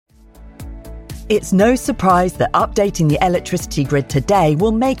It's no surprise that updating the electricity grid today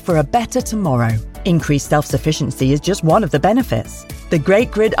will make for a better tomorrow. Increased self-sufficiency is just one of the benefits. The Great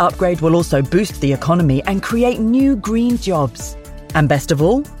Grid Upgrade will also boost the economy and create new green jobs. And best of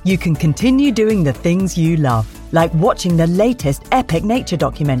all, you can continue doing the things you love, like watching the latest epic nature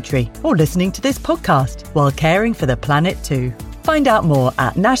documentary or listening to this podcast while caring for the planet too. Find out more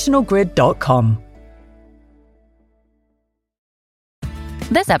at nationalgrid.com.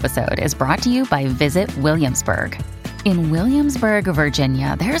 This episode is brought to you by Visit Williamsburg. In Williamsburg,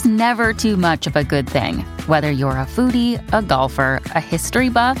 Virginia, there's never too much of a good thing. Whether you're a foodie, a golfer, a history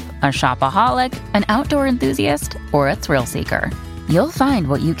buff, a shopaholic, an outdoor enthusiast, or a thrill seeker, you'll find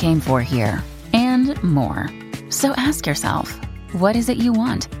what you came for here and more. So ask yourself, what is it you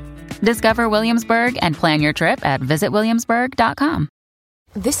want? Discover Williamsburg and plan your trip at visitwilliamsburg.com.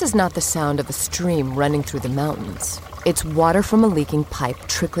 This is not the sound of a stream running through the mountains. It's water from a leaking pipe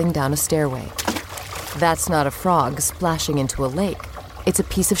trickling down a stairway. That's not a frog splashing into a lake. It's a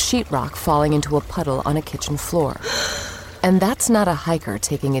piece of sheetrock falling into a puddle on a kitchen floor. And that's not a hiker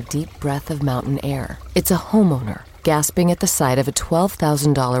taking a deep breath of mountain air. It's a homeowner gasping at the sight of a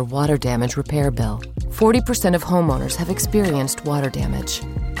 $12,000 water damage repair bill. 40% of homeowners have experienced water damage.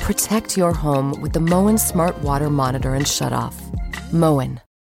 Protect your home with the Moen Smart Water Monitor and Shutoff. Moen.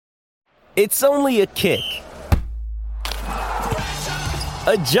 It's only a kick,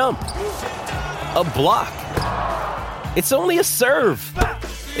 a jump, a block. It's only a serve.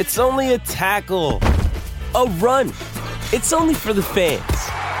 It's only a tackle, a run. It's only for the fans.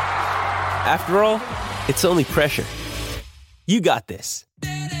 After all, it's only pressure. You got this.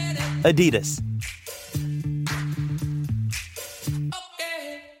 Adidas.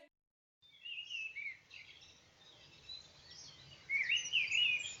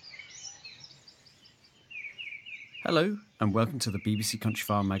 Hello, and welcome to the BBC Country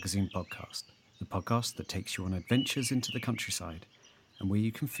Farm Magazine podcast, the podcast that takes you on adventures into the countryside and where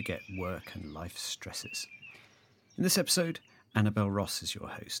you can forget work and life's stresses. In this episode, Annabelle Ross is your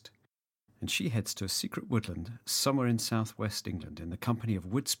host, and she heads to a secret woodland somewhere in southwest England in the company of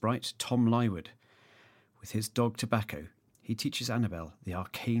wood sprite Tom Lywood. With his dog Tobacco, he teaches Annabelle the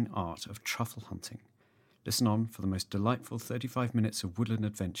arcane art of truffle hunting. Listen on for the most delightful 35 minutes of woodland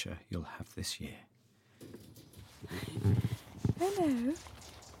adventure you'll have this year. Hello.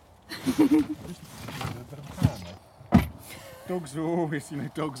 Dogs are always,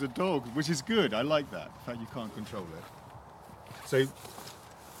 dogs are dogs, which is good. I like that. In fact, you can't control it. So,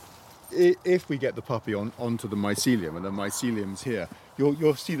 if we get the puppy onto the mycelium, and the mycelium's here,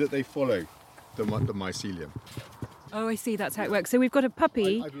 you'll see that they follow the mycelium. Oh, I see. That's how it works. So we've got a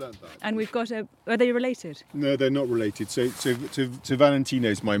puppy. I've learned that. And we've got a... Are they related? No, they're not related. So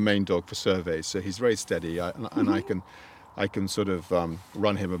Valentino's my main dog for surveys. So he's very steady, and I can sort of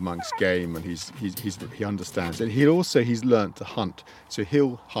run him amongst game, and he understands. And he's learnt to hunt. So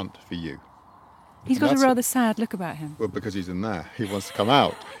he'll hunt for you. He's got a rather sad look about him. Well, because he's in there. He wants to come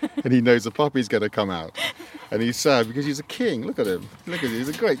out. And he knows the puppy's going to come out. And he's sad because he's a king. Look at him. Look at him. He's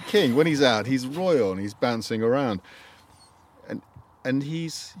a great king. When he's out, he's royal and he's bouncing around. And he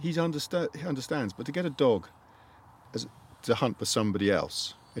understands. But to get a dog to hunt for somebody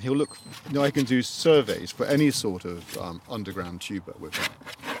else, and he'll look... I can do surveys for any sort of underground tuber with him.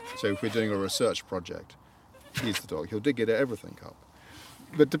 So if we're doing a research project, he's the dog. He'll dig it everything up.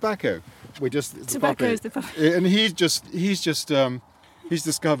 But Tobacco, Tobacco's the puppy. And he's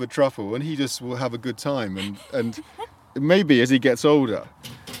discovered truffle, and he just will have a good time. And maybe as he gets older,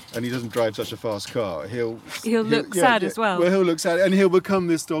 and he doesn't drive such a fast car, he'll look sad as well. Well, he'll look sad, and he'll become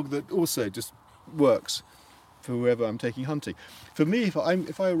this dog that also just works for whoever I'm taking hunting. For me, if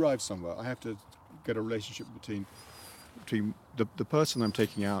I arrive somewhere, I have to get a relationship between the person I'm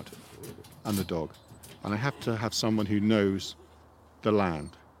taking out and the dog, and I have to have someone who knows the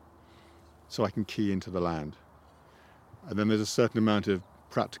land, so I can key into the land. And then there's a certain amount of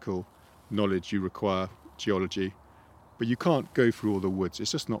practical knowledge you require, geology, but you can't go through all the woods. It's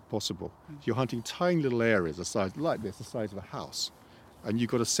just not possible. You're hunting tiny little areas the size of a house, and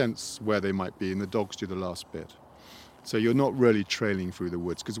you've got to sense where they might be, and the dogs do the last bit. So you're not really trailing through the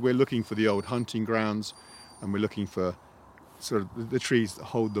woods, because we're looking for the old hunting grounds, and we're looking for sort of the trees that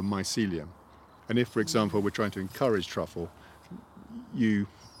hold the mycelium. And if, for example, we're trying to encourage truffle, you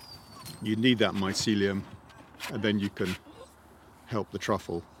need that mycelium, and then you can help the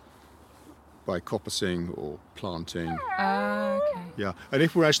truffle by coppicing or planting. Okay. Yeah, and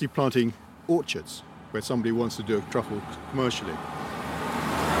if we're actually planting orchards where somebody wants to do a truffle commercially,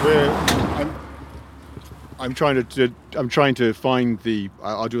 I'm trying to find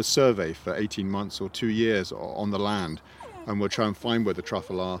I'll do a survey for 18 months or 2 years on the land, and we'll try and find where the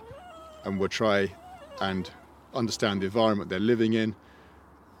truffle are, and we'll try and understand the environment they're living in,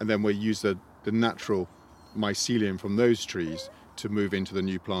 and then we'll use the natural mycelium from those trees to move into the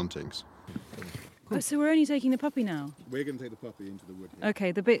new plantings. Oh, so we're only taking the puppy now? We're going to take the puppy into the wood here.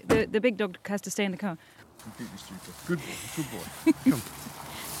 Okay, the big dog has to stay in the car. Completely stupid. Good boy, good boy. Come.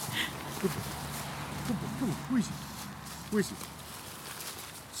 Good boy. Good boy, come on, where is he? Where is he?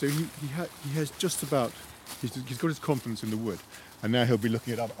 So he has just about, he's got his confidence in the wood, and now he'll be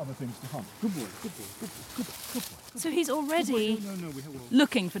looking at other things to hunt. Good boy, good boy, good boy, good boy, good boy. So he's already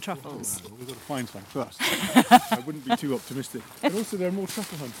looking for truffles. We've got to find some first. I wouldn't be too optimistic. But also there are more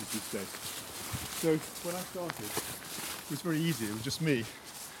truffle hunters these days. So when I started, it was very easy, it was just me.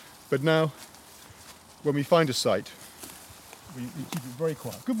 But now, when we find a site, we keep it very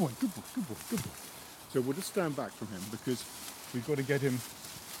quiet. Good boy, good boy, good boy, good boy. So we'll just stand back from him because we've got to get him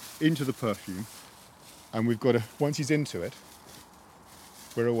into the perfume, and we've got to, once he's into it,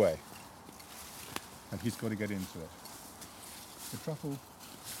 we're away. And he's got to get into it. The truffle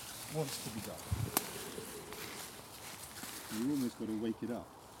wants to be done. You almost got to wake it up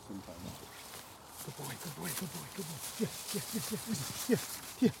sometimes. Good boy, good boy, good boy, good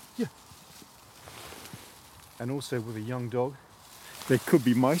boy. Yeah. And also with a young dog, there could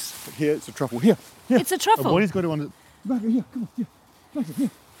be mice, but here it's a truffle. Here. It's a truffle. And what he's got to understand, back here, come on, here.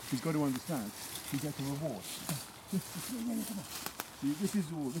 He's got to understand he gets a reward. Come on.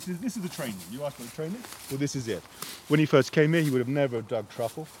 See, this is the training. You asked for the training? Well, this is it. When he first came here, he would have never dug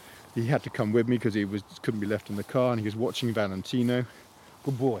truffle. He had to come with me because he couldn't be left in the car, and he was watching Valentino.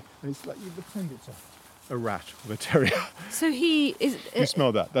 Good boy. And it's like you pretend it's a rat or a terrier. So he is. You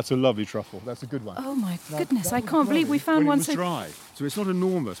smell that? That's a lovely truffle. That's a good one. Oh my goodness! I can't believe we found one so dry. So it's not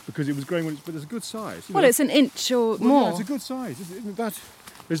enormous because it was growing but it's a good size. Well, it's an inch or more. Yeah, it's a good size. Isn't that?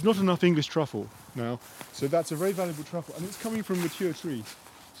 There's not enough English truffle now, so that's a very valuable truffle, and it's coming from mature trees,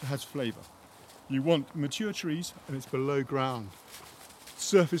 so it has flavour. You want mature trees, and it's below ground.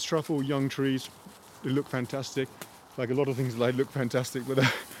 Surface truffle, young trees, they look fantastic. Like a lot of things look fantastic, but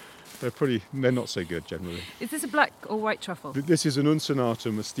they're not so good generally. Is this a black or white truffle? This is an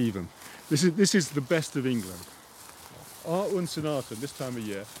Uncinnatum aestivum. This is the best of England. Our Uncinnatum this time of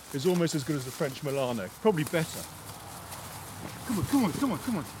year is almost as good as the French Milano, probably better. Come on.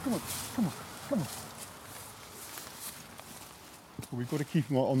 But we've got to keep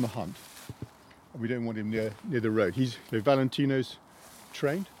him on the hunt. We don't want him near the road. Valentino's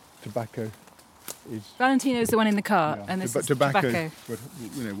trained. Tobacco is... Valentino's the one in the car, yeah. and this is tobacco. But,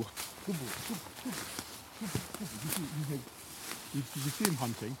 you see him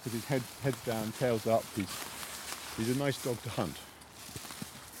hunting because his head's down, tail's up. He's a nice dog to hunt.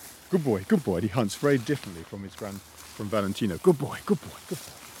 Good boy. He hunts very differently from Valentino. Good boy. Don't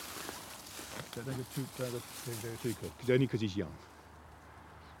go too quick. It's only because he's young.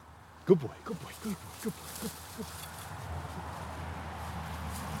 Good boy.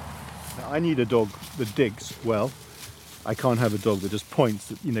 Now, I need a dog that digs well. I can't have a dog that just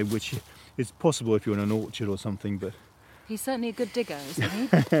points, which is possible if you're in an orchard or something, but... He's certainly a good digger, isn't he?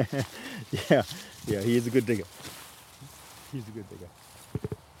 yeah, he is a good digger.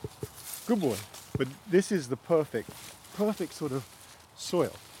 Good boy. But this is the perfect sort of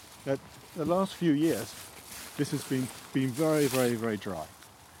soil. That the last few years, this has been very, very, very dry,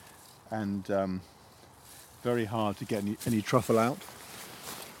 and very hard to get any truffle out.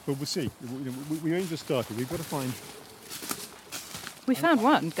 But we'll see. We only just started. We've got to find. We found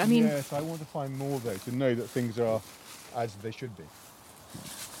one. I mean. Yes, I want to find more though to know that things are as they should be.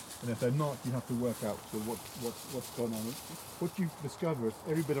 And if they're not, you have to work out what's going on. What you discover is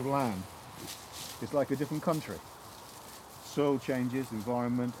every bit of land is like a different country. Soil changes,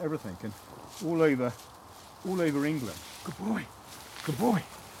 environment, everything, and all over England. Good boy.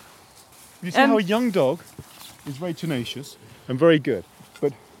 You see how a young dog is very tenacious and very good,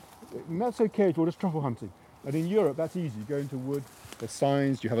 but that's okay if you're just truffle hunting. And in Europe, that's easy. You go into wood, there's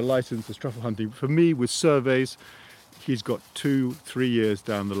signs, you have a license, there's truffle hunting. For me, with surveys, he's got 2-3 years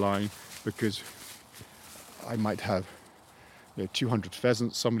down the line because I might have 200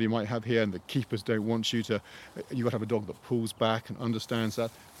 pheasants somebody might have here, and the keepers don't want you've got to have a dog that pulls back and understands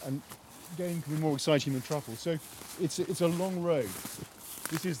that, and game can be more exciting than truffle. So it's a long road.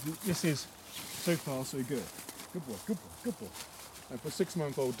 This is so far so good. Good boy. And for a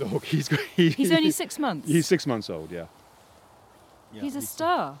 6-month-old dog, he's only 6 months. He's 6 months old, yeah. He's a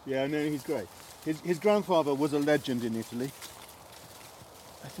star. Yeah, no, he's great. His grandfather was a legend in Italy.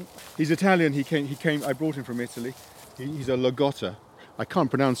 I think he's Italian. He came. I brought him from Italy. He's a Lagotta. I can't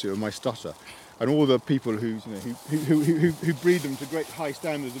pronounce it with my stutter. And all the people who breed them to great high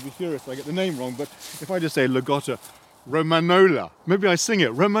standards will be furious if I get the name wrong. But if I just say Lagotta Romanola, maybe I sing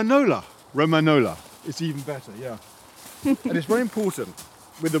it Romanola. Romanola. It's even better, yeah. And it's very important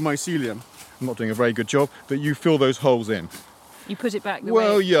with the mycelium, I'm not doing a very good job, that you fill those holes in. You put it back the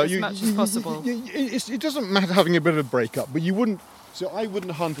way as much as possible. It doesn't matter having a bit of a breakup, but I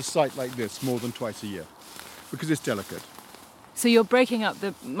wouldn't hunt a site like this more than twice a year because it's delicate. So you're breaking up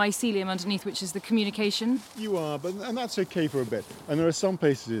the mycelium underneath, which is the communication? You are, and that's okay for a bit. And there are some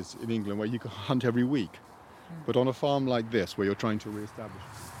places in England where you can hunt every week. But on a farm like this, where you're trying to re-establish,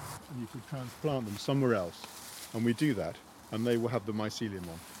 you could transplant them somewhere else. And we do that, and they will have the mycelium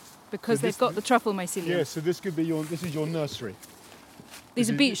on. Because they've got the truffle mycelium? Yes, so this is your nursery. These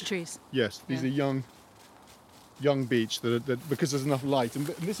are beech trees? Yes, these are young beech that because there's enough light. And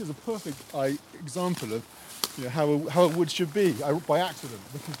this is a perfect example of how a wood should be by accident,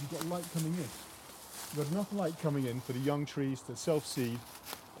 because you've got light coming in. You've got enough light coming in for the young trees to self-seed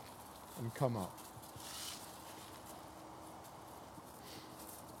and come up.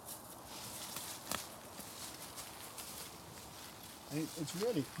 And it's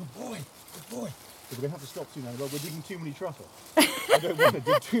really, good boy. But we're going to have to stop soon now. We're digging too many truffle. I don't want to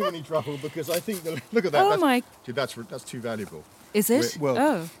dig too many truffle because I think look at that. Oh my! Dude, that's too valuable. Is it?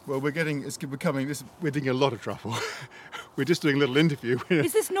 Well, we're digging a lot of truffle. We're just doing a little interview.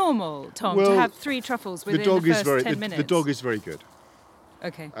 Is this normal, Tom, to have 3 truffles within the first 10 minutes? The dog is very good.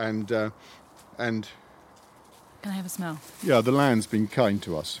 Okay. And can I have a smell? Yeah, the land's been kind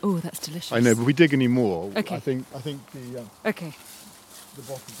to us. Oh, that's delicious. I know, but we dig any more. Okay. I think the okay. The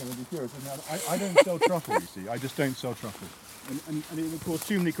boss is going to be furious. I don't sell truffle, you see. I just don't sell truffle. And it would cause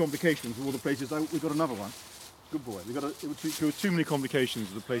too many complications with all the places. We've got another one. Good boy. It would cause too many complications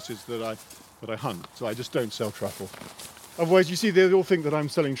with the places that I hunt. So I just don't sell truffle. Otherwise, you see, they all think that I'm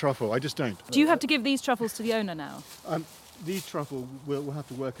selling truffle. I just don't. Do you have to give these truffles to the owner now? These truffle, we'll have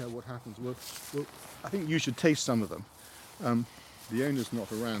to work out what happens. I think you should taste some of them. The owner's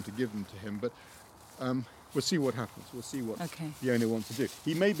not around to give them to him, but we'll see what happens. We'll see what the owner wants to do.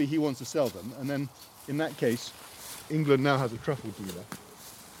 He wants to sell them, and then in that case, England now has a truffle dealer,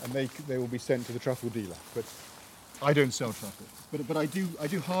 and they will be sent to the truffle dealer. But I don't sell truffle. But I do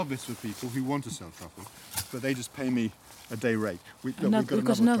harvest for people who want to sell truffle, but they just pay me a day rate. We've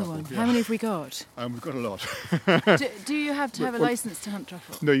got another one. Yeah. How many have we got? We've got a lot. do you have to have a license to hunt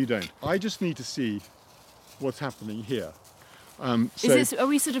truffle? No, you don't. I just need to see what's happening here. Are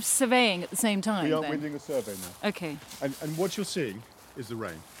we sort of surveying at the same time? We're doing a survey now. Okay. And what you're seeing is the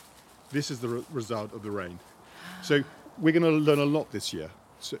rain. This is the result of the rain. So we're going to learn a lot this year.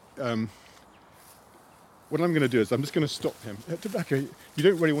 So, what I'm going to do is I'm just going to stop him. Tobacco, you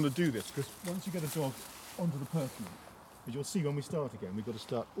don't really want to do this because once you get a dog onto the perfume, as you'll see when we start again, we've got to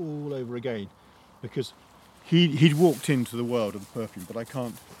start all over again because he'd walked into the world of the perfume, but I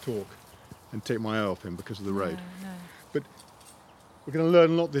can't talk and take my eye off him because of the road. No. But we're going to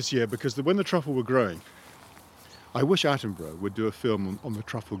learn a lot this year because when the truffle were growing, I wish Attenborough would do a film on the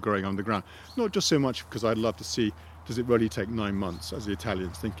truffle growing underground. Not just so much because I'd love to see, does it really take 9 months, as the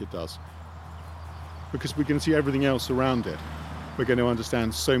Italians think it does? Because we're going to see everything else around it. We're going to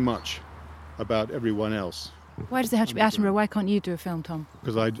understand so much about everyone else. Why does it have to be Attenborough? Why can't you do a film, Tom?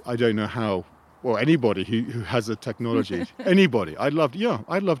 Because I don't know how, well, anybody who has the technology, anybody. I'd love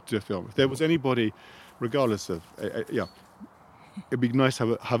to do a film. If there was anybody, regardless of, it'd be nice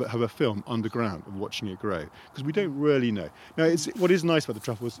to have a film underground of watching it grow, because we don't really know. Now, what is nice about the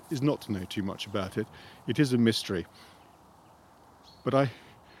truffle is not to know too much about it. It is a mystery. But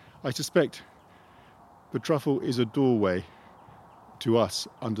I suspect the truffle is a doorway to us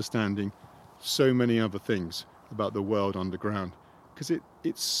understanding so many other things about the world underground, because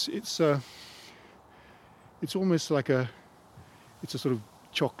it's almost like it's a sort of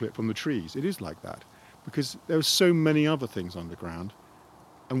chocolate from the trees. It is like that. Because there are so many other things underground,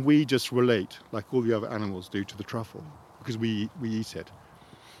 and we just relate, like all the other animals do, to the truffle, because we eat it.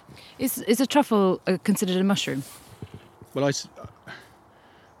 Is a truffle considered a mushroom? Well,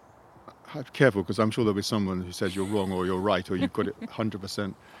 I'm careful, because I'm sure there'll be someone who says you're wrong, or you're right, or you've got it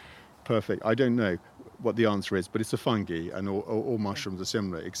 100% perfect. I don't know what the answer is, but it's a fungi, and all mushrooms are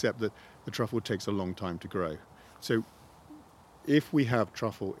similar, except that the truffle takes a long time to grow. So if we have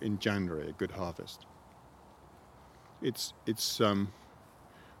truffle in January, a good harvest, it's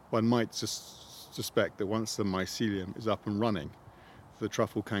one might suspect that once the mycelium is up and running, the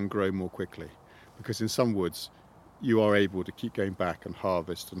truffle can grow more quickly, because in some woods you are able to keep going back and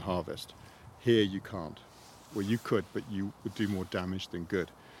harvest. Here you can't. Well, you could, but you would do more damage than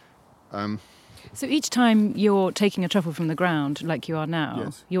good. So each time you're taking a truffle from the ground, like you are now,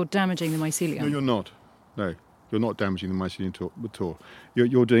 yes, you're damaging the mycelium? No, you're not. No, you're not damaging the mycelium at all.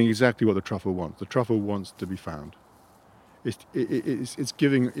 You're doing exactly what the truffle wants. The truffle wants to be found. It's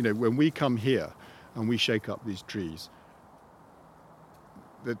giving, when we come here and we shake up these trees,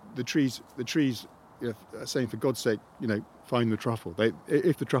 the trees are saying, for God's sake, find the truffle.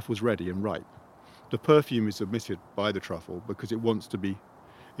 If the truffle's ready and ripe, the perfume is emitted by the truffle because it wants to be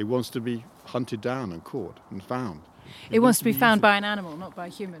hunted down and caught and found. It wants to be found by an animal, not by a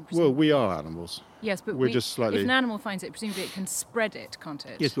human. Presumably. Well, we are animals. Yes, but we're just slightly. If an animal finds it, presumably it can spread it, can't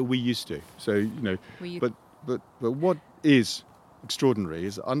it? Yes, but we used to. So but what is extraordinary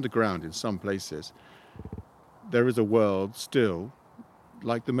is underground in some places there is a world still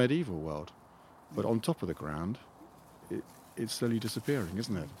like the medieval world, but on top of the ground, it's slowly disappearing,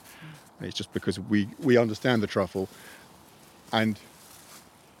 isn't it? And it's just because we understand the truffle, and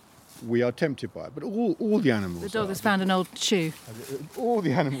we are tempted by it. But all the animals. The dog has found an old shoe. All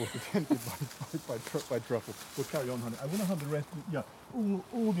the animals are tempted by truffle. We'll carry on hunting. I want to hunt the rest. Yeah,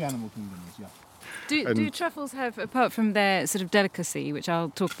 all the animal kingdoms. Yeah. Do truffles have, apart from their sort of delicacy, which I'll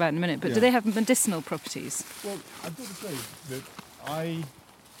talk about in a minute, but do they have medicinal properties? Well, I've got to say that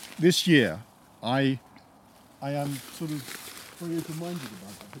this year, I am sort of very open-minded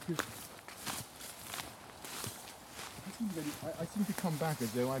about that, because I seem to come back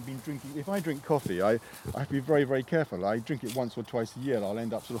as though I've been drinking. If I drink coffee, I have to be very, very careful. I drink it once or twice a year, and I'll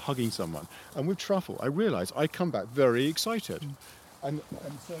end up sort of hugging someone. And with truffle, I realise I come back very excited, and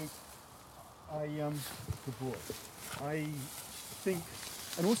so I think,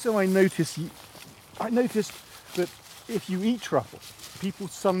 and also I noticed that if you eat truffle, people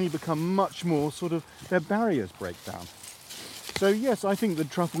suddenly become much more their barriers break down. So yes, I think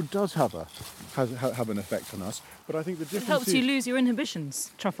that truffle does have an effect on us, but I think the difference it helps you lose your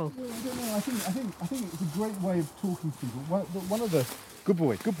inhibitions. Truffle. Well, I don't know. I think it's a great way of talking to people. One of the good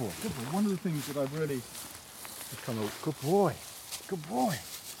boy. One of the things that I've really become a good boy.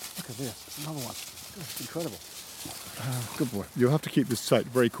 Look at this. It's another one. It's incredible. Good boy. You'll have to keep this site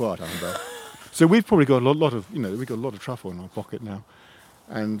very quiet, Annabelle. So we've probably got a lot of truffle in our pocket now,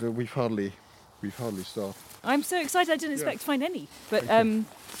 and we've hardly started. I'm so excited. I didn't expect to find any. But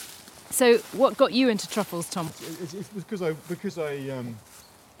so what got you into truffles, Tom? It's because I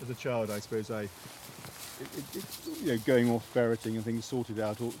as a child, I suppose going off ferreting and things sorted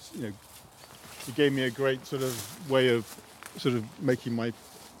out. It gave me a great sort of way of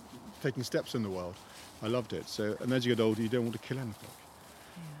taking steps in the world. I loved it. So, and as you get older, you don't want to kill anything.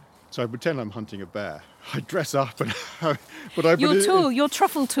 So I pretend I'm hunting a bear. I dress up, Your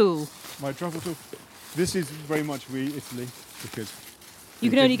truffle tool. My truffle tool. This is very much Italy, because you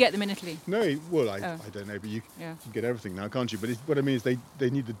can only get them in Italy. No, well, I don't know, but you can get everything now, can't you? But what I mean is they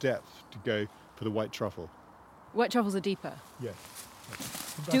need the depth to go for the white truffle. White truffles are deeper. Yes.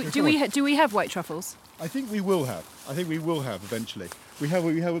 Do we have white truffles? I think we will have. Eventually. We have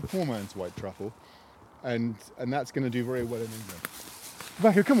a poor man's white truffle, and that's going to do very well in England.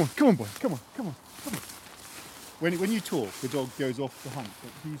 Tobacco, come on, boy, come on. When you talk, the dog goes off the hunt,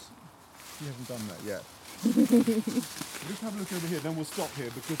 but he hasn't done that yet. Let's have a look over here, then we'll stop here,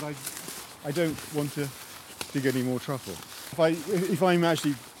 because I don't want to dig any more truffle. If I'm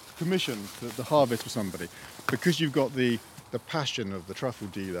actually commissioned to harvest for somebody, because you've got the passion of the truffle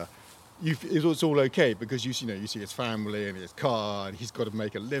dealer, it's all okay, because you see his family and his car, and he's got to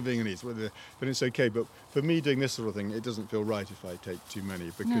make a living, and then it's okay. But for me, doing this sort of thing, it doesn't feel right if I take too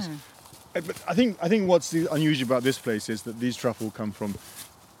many, because. No. But I think what's unusual about this place is that these truffle come from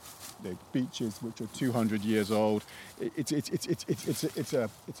beaches which are 200 years old. It's a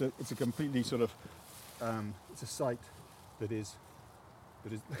completely sort of it's a site that is.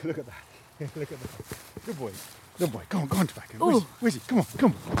 Look at that. Look at that. Good boy. Go on, Tobacco. Where's he? Come on.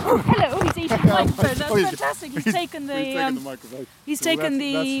 Oh, hello. Oh, he's eating the microphone. That's fantastic. He's taken the microphone. He's taken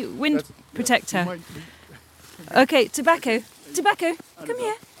the wind protector. Okay, Tobacco, come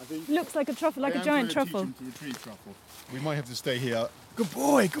here. Looks like a truffle, like a giant truffle. To retrieve truffle. We might have to stay here. Good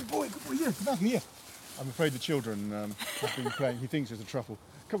boy. Yes, Tobacco, here. I'm afraid the children have been playing. He thinks it's a truffle.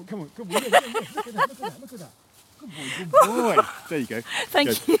 Come on. Look at that. Good boy. There you go.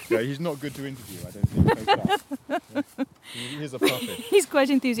 Thank you. Yeah, he's not good to interview, I don't think. Yeah. Here's a puppy. He's quite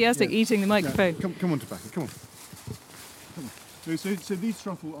enthusiastic eating the microphone. Yeah. Come on, Tobacco, come on. So these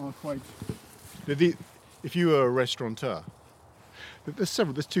truffle are quite... If you are a restaurateur,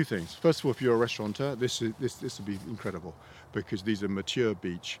 there's two things. First of all, if you're a restaurateur, this would be incredible, because these are mature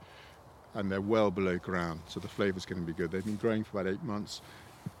beech and they're well below ground, so the flavour's going to be good. They've been growing for about 8 months.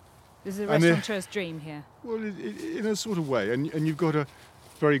 This is a restaurateur's dream here. Well, in a sort of way, and you've got a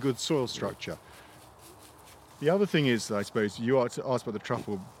very good soil structure. The other thing is, I suppose, you are to ask about the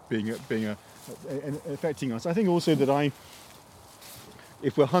truffle being affecting us. I think also that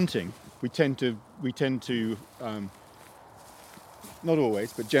if we're hunting, we tend to not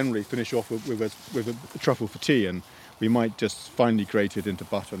always, but generally finish off with a truffle for tea, and we might just finely grate it into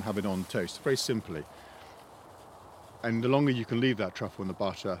butter and have it on toast, very simply. And the longer you can leave that truffle in the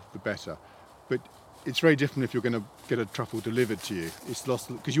butter, the better. But it's very different if you're going to get a truffle delivered to you. It's lost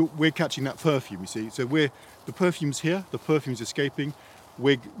because we're catching that perfume, you see. So the perfume's here, the perfume's escaping.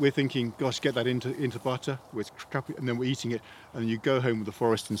 We're thinking, gosh, get that into butter, and then we're eating it, and you go home with the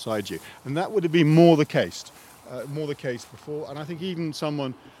forest inside you. And that would have been more the case before. And I think even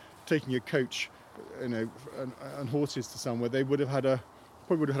someone taking a coach, and horses to somewhere, they would have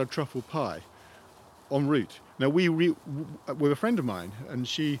probably would have had a truffle pie en route. Now with a friend of mine, and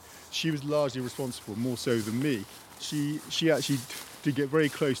she was largely responsible, more so than me. She actually did get very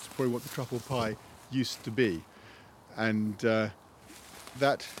close to probably what the truffle pie used to be, and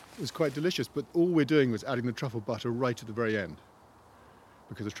that was quite delicious. But all we're doing was adding the truffle butter right at the very end,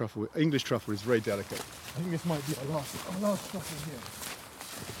 because the English truffle is very delicate. I think this might be our last truffle here.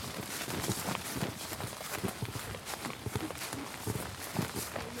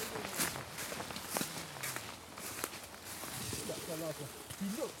 He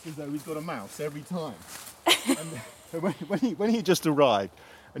looks as though he's got a mouse every time. And when he just arrived,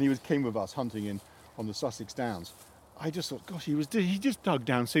 and he came with us hunting on the Sussex Downs, I just thought, gosh, he just dug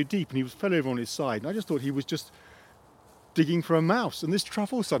down so deep, and he fell over on his side, and I just thought he was just digging for a mouse, and this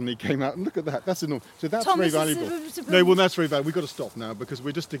truffle suddenly came out, and look at that, that's enormous. So that's Tom, very valuable. That's very valuable. We've got to stop now because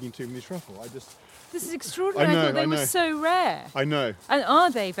we're just digging too many truffle. This is extraordinary. I thought they were so rare. I know. And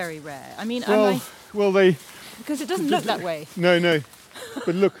are they very rare? I mean, well, they... Because it doesn't look that way. No.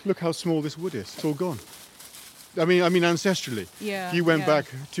 But look how small this wood is. It's all gone. I mean ancestrally. Yeah. You went back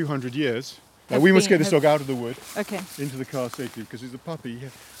 200 years. Now, we must get this dog out of the wood. Okay. Into the car safely, because he's a puppy.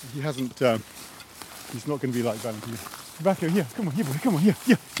 He hasn't. He's not going to be like Valentine. Tobacco, here. Come on, here, boy. Come on, here.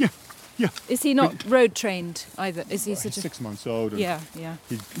 Is he not road trained either? Is he he's 6 months old. And yeah.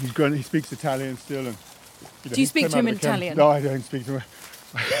 He's grown. He speaks Italian still. And do you speak to him in Italian? No, I don't speak to him.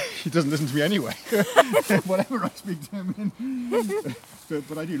 He doesn't listen to me anyway. Whatever I speak to him in.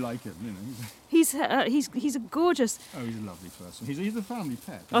 But I do like him, you know. He's a gorgeous. Oh, he's a lovely person. He's a family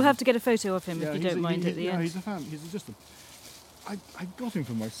pet. I'll have to get a photo of him if you don't mind at the end. He's a family. I got him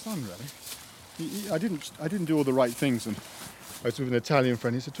for my son, really. I didn't do all the right things, and I was with an Italian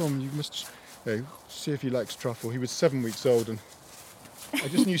friend. He said, "Tom, you must see if he likes truffle." He was 7 weeks old, and I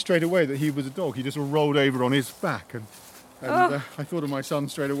just knew straight away that he was a dog. He just rolled over on his back, and I thought of my son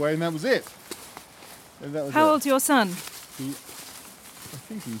straight away, and that was it. How old's your son? I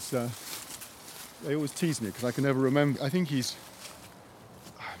think he's. They always tease me because I can never remember. I think he's.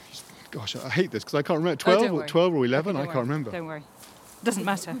 Gosh, I hate this because I can't remember. 12 or 11. I can't remember. Don't worry. Doesn't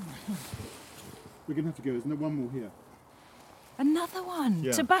matter. We're going to have to go. There's one more here. Another one.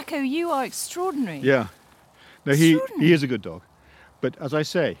 Yeah. Tobacco, you are extraordinary. Yeah. No, he is a good dog, but as I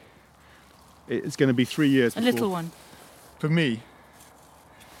say, it's going to be 3 years. A little one. For me,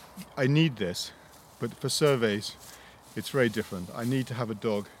 I need this, but for surveys, it's very different. I need to have a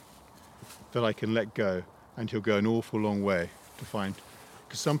dog that I can let go, and he'll go an awful long way to find,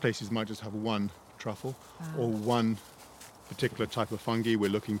 because some places might just have one truffle or one particular type of fungi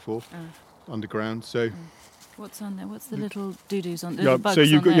we're looking for underground. So what's on there? What's the little doo-doos on? So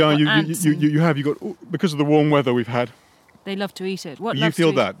you've got because of the warm weather we've had. They love to eat it. You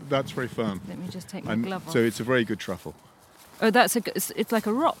feel that? That's very firm. Let me just take my glove off. So it's a very good truffle. Oh, it's like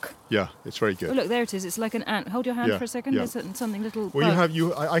a rock. Yeah, it's very good. Oh, look, there it is. It's like an ant. Hold your hand for a second. Yeah. There's something little. Well,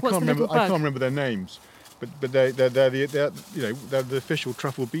 I can't remember their names, but they're the official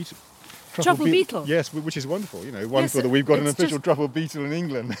truffle beetle. Truffle beetle. Yes, which is wonderful. You know, wonderful that we've got an official truffle beetle in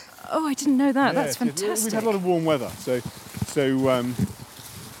England. Oh, I didn't know that. That's fantastic. We've had a lot of warm weather, so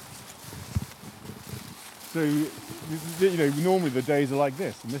normally the days are like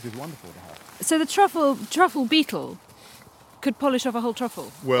this, and this is wonderful to have. So the truffle beetle could polish off a whole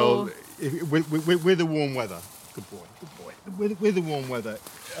truffle? Well, with the warm weather, good boy. With the warm weather,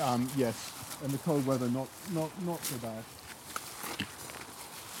 yes, and the cold weather, not so bad.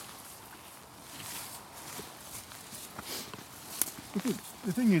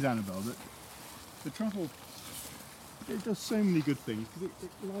 The thing is, Annabelle, that the truffle, it does so many good things because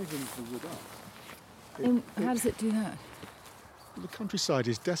it livens the wood up. How does it do that? The countryside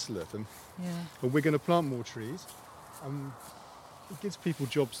is desolate, and we're going to plant more trees. It gives people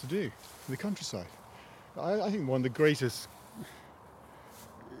jobs to do in the countryside. I think one of the greatest,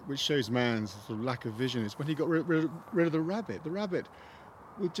 which shows man's sort of lack of vision, is when he got rid of the rabbit. The rabbit,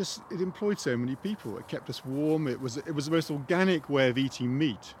 it employed so many people. It kept us warm. It was the most organic way of eating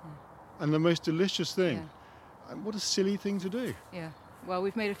meat, and the most delicious thing. Yeah. And what a silly thing to do. Yeah. Well,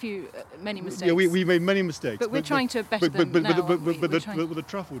 we've made many mistakes. Yeah, we made many mistakes. But we're trying to better them now, aren't we? But what the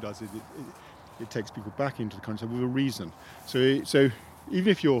truffle does is it takes people back into the countryside with a reason. So even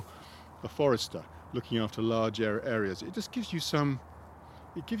if you're a forester looking after large areas, it just gives you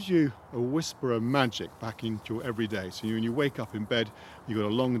it gives you a whisper of magic back into your everyday. So when you wake up in bed, you've got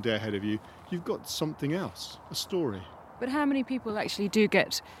a long day ahead of you, you've got something else, a story. But how many people actually do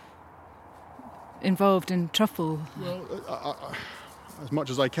get involved in truffle? Well, as much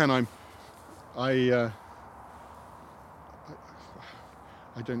as I can, I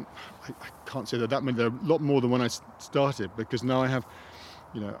can't say that many. There are a lot more than when I started, because now I have,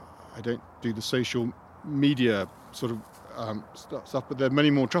 I don't do the social media sort of stuff, but there are many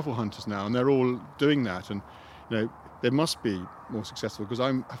more truffle hunters now, and they're all doing that, and they must be more successful, because I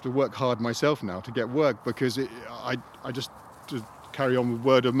have to work hard myself now to get work, because I just to carry on with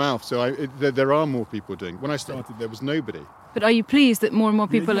word of mouth. So there are more people doing it. When I started, there was nobody. But are you pleased that more and more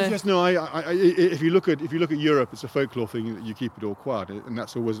people are? Yes, no. If you look at Europe, it's a folklore thing that you keep it all quiet, and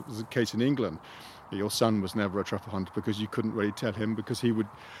that's always was the case in England. Your son was never a truffle hunter because you couldn't really tell him, because he would.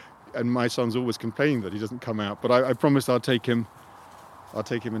 And my son's always complaining that he doesn't come out. But I promised I'll take him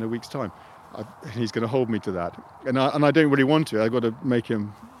in a week's time. He's going to hold me to that, and I don't really want to. I've got to make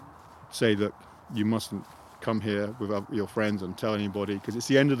him say that you mustn't come here with your friends and tell anybody, because it's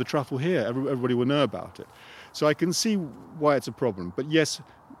the end of the truffle here. Everybody will know about it. So I can see why it's a problem. But yes,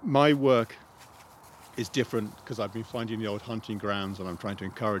 my work is different because I've been finding the old hunting grounds and I'm trying to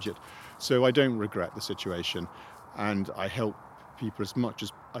encourage it. So I don't regret the situation, and I help people as much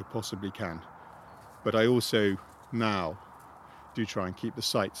as I possibly can. But I also now do try and keep the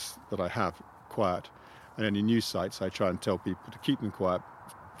sites that I have quiet, and any new sites I try and tell people to keep them quiet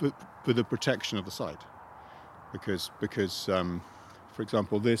for the protection of the site. Because for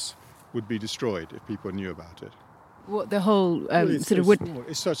example, this would be destroyed if people knew about it. What, the whole sort of wood? Small.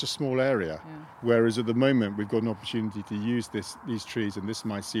 It's such a small area, whereas at the moment we've got an opportunity to use these trees and this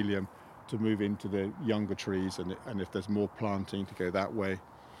mycelium to move into the younger trees, and if there's more planting, to go that way.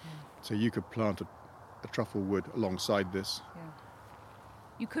 So you could plant a truffle wood alongside this. Yeah.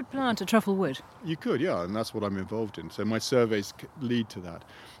 You could plant a truffle wood? You could, yeah, and that's what I'm involved in. So my surveys lead to that.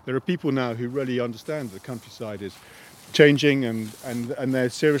 There are people now who really understand the countryside is changing, and they're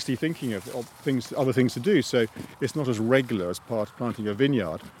seriously thinking of other things to do. So it's not as regular as planting a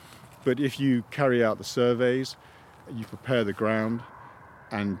vineyard, but if you carry out the surveys, you prepare the ground,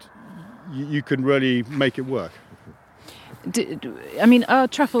 and you can really make it work. Are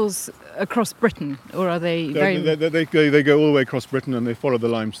truffles across Britain, or are they very... They go all the way across Britain, and they follow the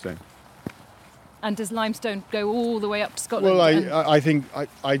limestone. And does limestone go all the way up to Scotland? Well, I think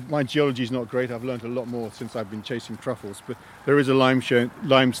my geology is not great. I've learned a lot more since I've been chasing truffles. But there is a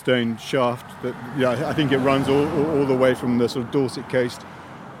limestone shaft that I think it runs all the way from the sort of Dorset coast.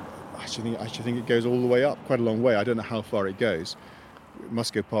 I actually think it goes all the way up, quite a long way. I don't know how far it goes. It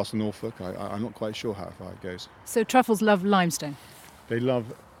must go past Norfolk. I'm not quite sure how far it goes. So truffles love limestone? They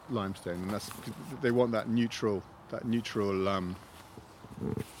love limestone, and they want that neutral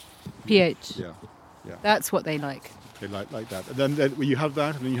pH. Yeah. That's what they like. They like that. And then you have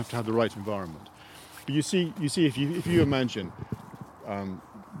that, and then you have to have the right environment. But you see, if you imagine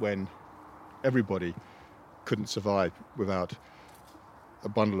when everybody couldn't survive without a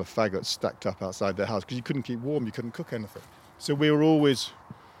bundle of faggots stacked up outside their house because you couldn't keep warm, you couldn't cook anything. So we were always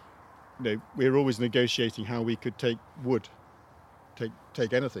negotiating how we could take wood,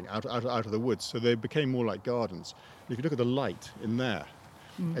 take anything out of the woods. So they became more like gardens. If you look at the light in there,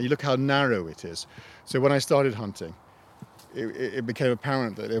 and you look how narrow it is. So when I started hunting, it became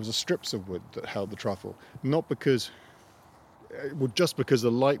apparent that there was strips of wood that held the truffle, just because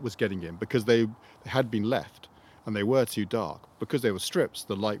the light was getting in, because they had been left and they were too dark. Because they were strips,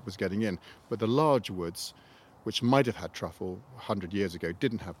 the light was getting in. But the large woods, which might have had truffle 100 years ago,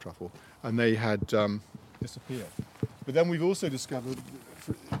 didn't have truffle, and they had disappeared. But then we've also discovered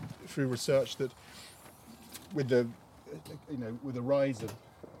through research that with the rise of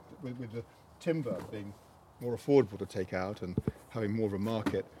with the timber being more affordable to take out and having more of a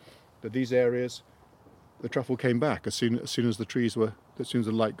market, that these areas, the truffle came back as soon as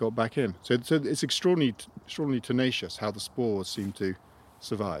the light got back in. So it's extraordinarily tenacious how the spores seem to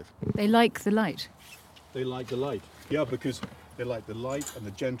survive. They like the light. They like the light. Yeah, because they like the light and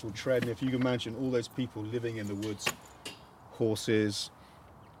the gentle tread. And if you can imagine all those people living in the woods, horses,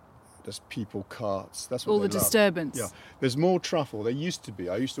 there's people, carts, that's what all they the love. Disturbance. Yeah, there's more truffle. There used to be.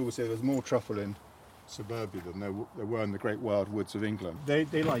 I used to always say there's more truffle in suburbia than there were in the great wild woods of England. They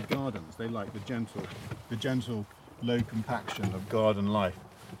like gardens. They like the gentle, low compaction of garden life.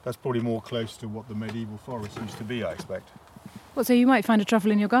 That's probably more close to what the medieval forest used to be, I expect. What, so you might find a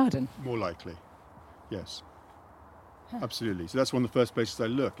truffle in your garden? More likely, yes. Absolutely. So that's one of the first places I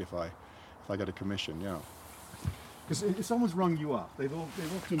look if I get a commission, yeah. Because if someone's rung you up, they've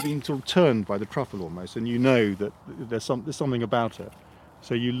often been sort of turned by the truffle almost, and you know that there's something about it.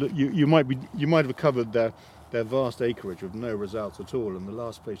 So you might have covered their vast acreage with no results at all, and the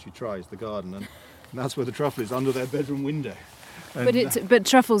last place you try is the garden, and that's where the truffle is, under their bedroom window. And but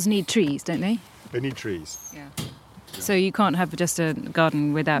truffles need trees, don't they? They need trees. Yeah. So you can't have just a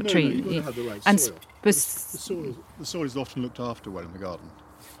garden without trees. No, you've got to have the right and soil. The soil is often looked after well in the garden,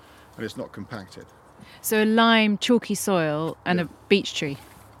 and it's not compacted. So a lime, chalky soil and a beech tree.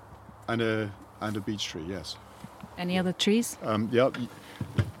 And a beech tree, yes. Any other trees?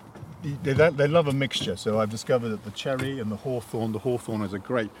 They love a mixture. So I've discovered that the cherry and the hawthorn. The hawthorn is a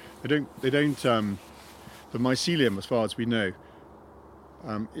great. They don't. The mycelium, as far as we know,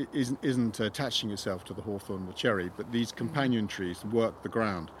 isn't attaching itself to the hawthorn or the cherry, but these companion trees work the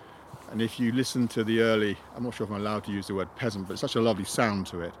ground. And if you listen to the early, I'm not sure if I'm allowed to use the word peasant, but it's such a lovely sound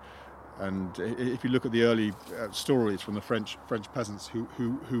to it. And if you look at the early stories from the French peasants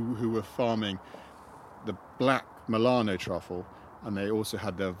who were farming the black Milano truffle, and they also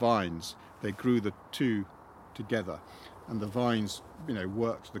had their vines, they grew the two together, and the vines,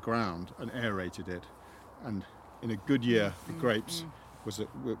 worked the ground and aerated it. And in a good year for grapes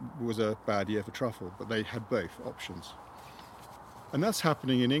was a bad year for truffle, but they had both options. And that's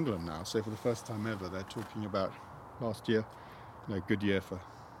happening in England now. So for the first time ever, they're talking about last year, good year for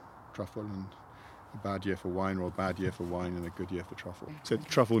truffle and a bad year for wine, or a bad year for wine and a good year for truffle. So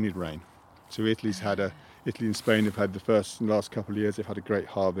truffle need rain. So Italy and Spain have had last couple of years, they've had a great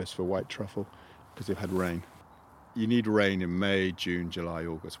harvest for white truffle because they've had rain. You need rain in May, June, July,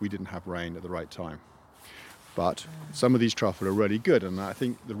 August. We didn't have rain at the right time. But some of these truffle are really good, and I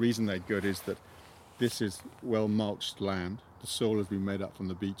think the reason they're good is that this is well mulched land. The soil has been made up from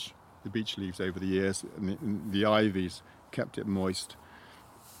the beech leaves over the years, and the ivies kept it moist.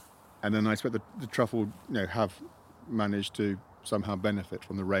 And then I expect the truffle, have managed to somehow benefit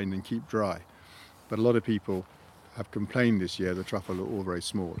from the rain and keep dry. But a lot of people have complained this year the truffle are all very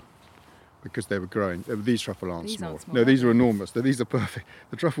small because they were growing. These truffle aren't small. No, these are enormous. These are perfect.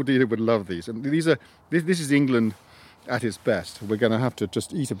 The truffle dealer would love these. And this is England at its best. We're going to have to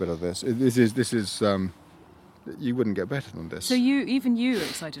just eat a bit of this. This is. You wouldn't get better than this. So you are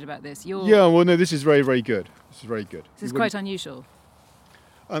excited about this? Yeah, well, no, this is very, very good. This is very good. This is quite unusual.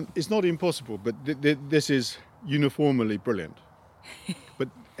 It's not impossible, but this is uniformly brilliant. But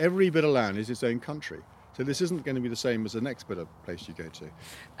every bit of land is its own country. So this isn't going to be the same as the next bit of place you go to.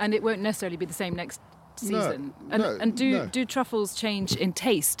 And it won't necessarily be the same next season. Do truffles change in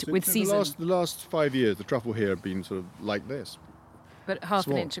taste with season? The last 5 years, the truffle here have been sort of like this. But half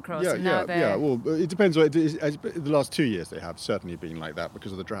an inch across. Yeah. Well, it depends. The last 2 years they have certainly been like that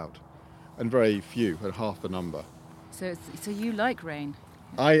because of the drought, and very few, at half the number. So you like rain?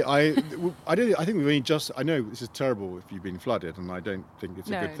 I don't. I think we've only just. I know this is terrible if you've been flooded, and I don't think it's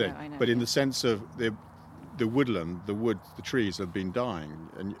a good thing. No, I know. But in the sense of the woodland, the trees have been dying,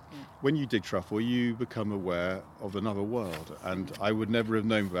 and when you dig truffle, you become aware of another world. And I would never have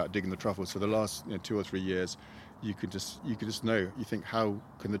known about digging the truffles for the last 2 or 3 years. You could just know. You think, how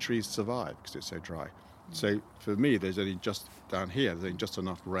can the trees survive because it's so dry? So for me, there's only just down here. There's only just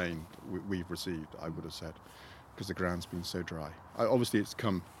enough rain we've received. I would have said, because the ground's been so dry. Obviously, it's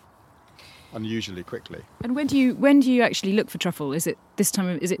come unusually quickly. And when do you actually look for truffle? Is it this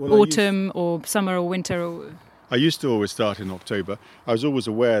time? Is it autumn or summer or winter? Or I used to always start in October. I was always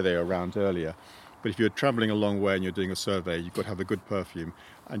aware they were around earlier. But if you're travelling a long way and you're doing a survey, you've got to have a good perfume,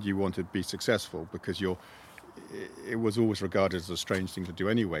 and you want to be successful because it was always regarded as a strange thing to do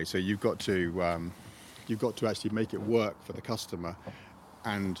anyway. So you've got to actually make it work for the customer,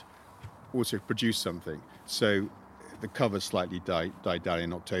 and also produce something. So the covers slightly died down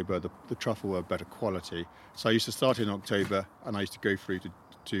in October. The truffle were better quality. So I used to start in October, and I used to go through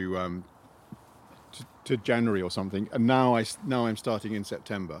to January or something. And now I'm starting in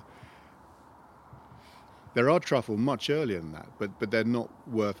September. There are truffle much earlier than that, but they're not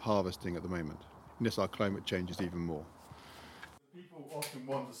worth harvesting at the moment, unless our climate changes even more. People often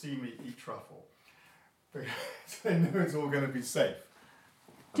want to see me eat truffle because they know it's all going to be safe.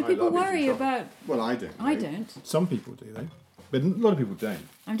 Do people worry about... Well, I don't. I don't. Some people do, though. But a lot of people don't.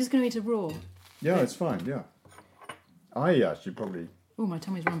 I'm just going to eat it raw. Yeah, it's fine, yeah. I actually probably... Oh, my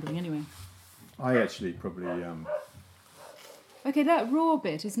tummy's rumbling anyway. I actually probably... Okay, that raw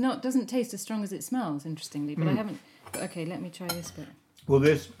bit doesn't taste as strong as it smells, interestingly, but I haven't... Okay, let me try this bit. Well,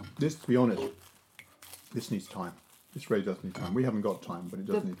 this, to be honest, this needs time. This really does need time. We haven't got time, but it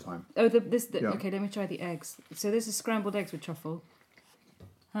does need time. Oh, Yeah. Okay, let me try the eggs. So this is scrambled eggs with truffle.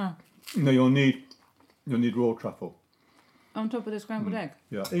 Huh. No, you'll need raw truffle. On top of the scrambled egg?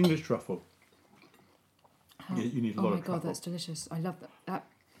 Yeah, English truffle. You need a lot of truffle. Oh my God, that's delicious. I love that.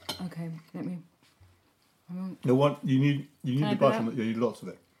 Okay, let me... No, what you need the I butter. put You need lots of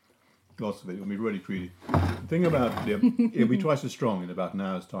it. Lots of it. You'll be really creamy. The thing about it'll be twice as strong in about an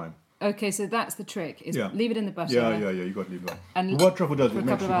hour's time. Okay, so that's the trick. Is leave it in the butter. Yeah. You've got to leave it on. And what truffle does, it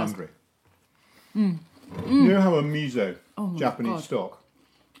makes you hungry. You know how a miso, Japanese stock.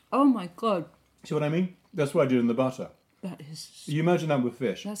 Oh my God. See what I mean? That's what I did in the butter. That is... You imagine that with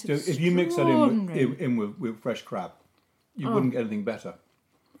fish. That's so if you mix that in with fresh crab, you wouldn't get anything better.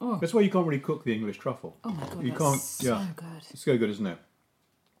 Oh. That's why you can't really cook the English truffle. Oh my God, you that's can't. so good. It's so good, isn't it?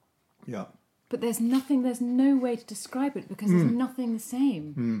 Yeah. But there's no way to describe it because there's nothing the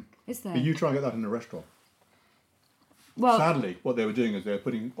same, is there? But you try and get that in a restaurant. Well, sadly, what they were doing is they were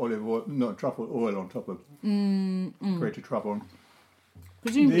putting truffle oil on top of grated truffle.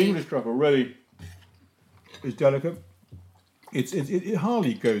 Presumably, the English truffle really is delicate. It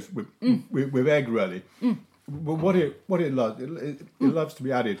hardly goes with egg really. But what it loves, it loves to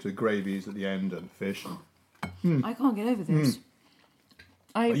be added to gravies at the end and fish. I can't get over this.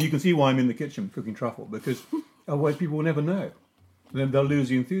 You can see why I'm in the kitchen cooking truffle, because otherwise people will never know. Then they'll lose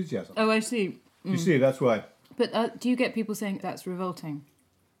the enthusiasm. Oh, I see. You see, that's why. But do you get people saying that's revolting?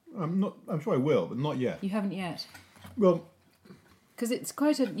 I'm sure I will, but not yet. You haven't yet? Well, because it's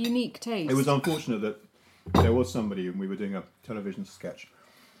quite a unique taste. It was unfortunate that there was somebody, and we were doing a television sketch,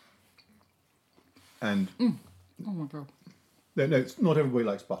 and oh my God! No, it's not everybody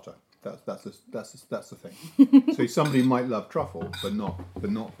likes butter. That's the thing. So somebody might love truffle, but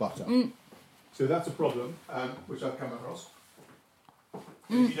not butter. So that's a problem, which I've come across.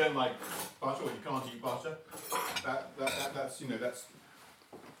 If you don't like butter, or you can't eat butter, that's.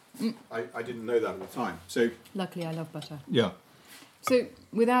 I didn't know that at the time. So luckily, I love butter. Yeah. So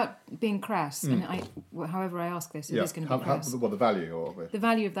without being crass, and however I ask this, it is going to be crass. What the value of it? The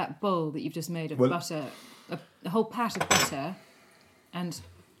value of that bowl that you've just made of butter, a whole pat of butter, and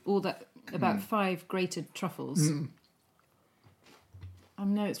all that, about 5 grated truffles. I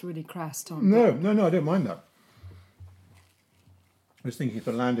know it's really crass, Tom. No, I don't mind that. I was thinking if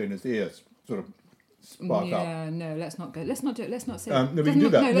the landowner's ears sort of spark up. Yeah, no, let's not go. Let's not do it. Let's not say no, we can do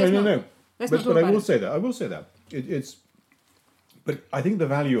that. No. But I will say that. It's. But I think the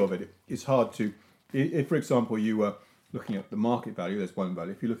value of it is hard to. If, for example, you were looking at the market value, there's one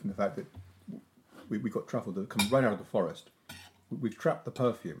value. If you look at the fact that we've got truffle that comes right out of the forest, we've trapped the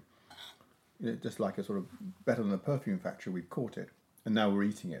perfume. Just like a sort of better than a perfume factory, we've caught it, and now we're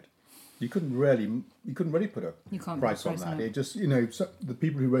eating it. You couldn't really put a price on that. It just, the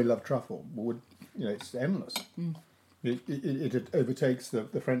people who really love truffle would, it's endless. It overtakes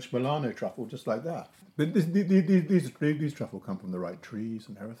the French Milano truffle just like that. But these truffle come from the right trees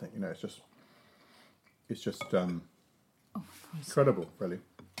and everything. It's just incredible, really.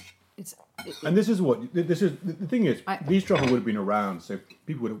 And this is the thing is, these truffle would have been around, so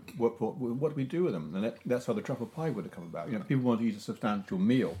people would have thought, well, what do we do with them? And that's how the truffle pie would have come about. People want to eat a substantial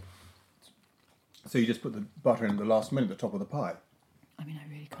meal, so you just put the butter in the last minute at the top of the pie. I mean, I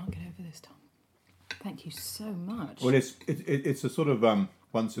really can't get over this, Tom. Thank you so much. Well, it's a sort of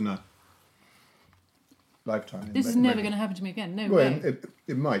once in a lifetime. This is never going to happen to me again. No way.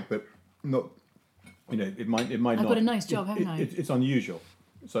 It might, but not. It might not. I've got a nice job, haven't I? It's unusual.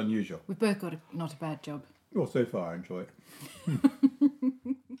 It's unusual. We've both got not a bad job. Well, so far I enjoy it.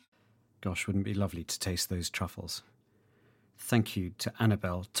 Gosh, wouldn't it be lovely to taste those truffles? Thank you to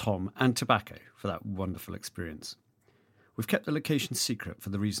Annabelle, Tom and Tobacco for that wonderful experience. We've kept the location secret for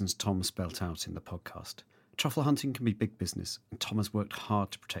the reasons Tom spelt out in the podcast. Truffle hunting can be big business, and Tom has worked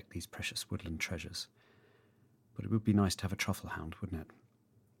hard to protect these precious woodland treasures. But it would be nice to have a truffle hound, wouldn't it?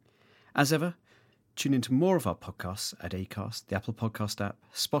 As ever, tune into more of our podcasts at Acast, the Apple Podcast app,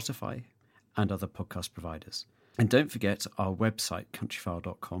 Spotify, and other podcast providers. And don't forget our website,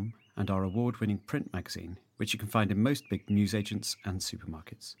 countryfile.com, and our award-winning print magazine, which you can find in most big newsagents and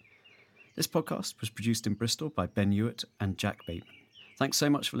supermarkets. This podcast was produced in Bristol by Ben Hewitt and Jack Bateman. Thanks so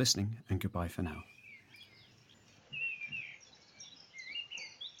much for listening, and goodbye for now.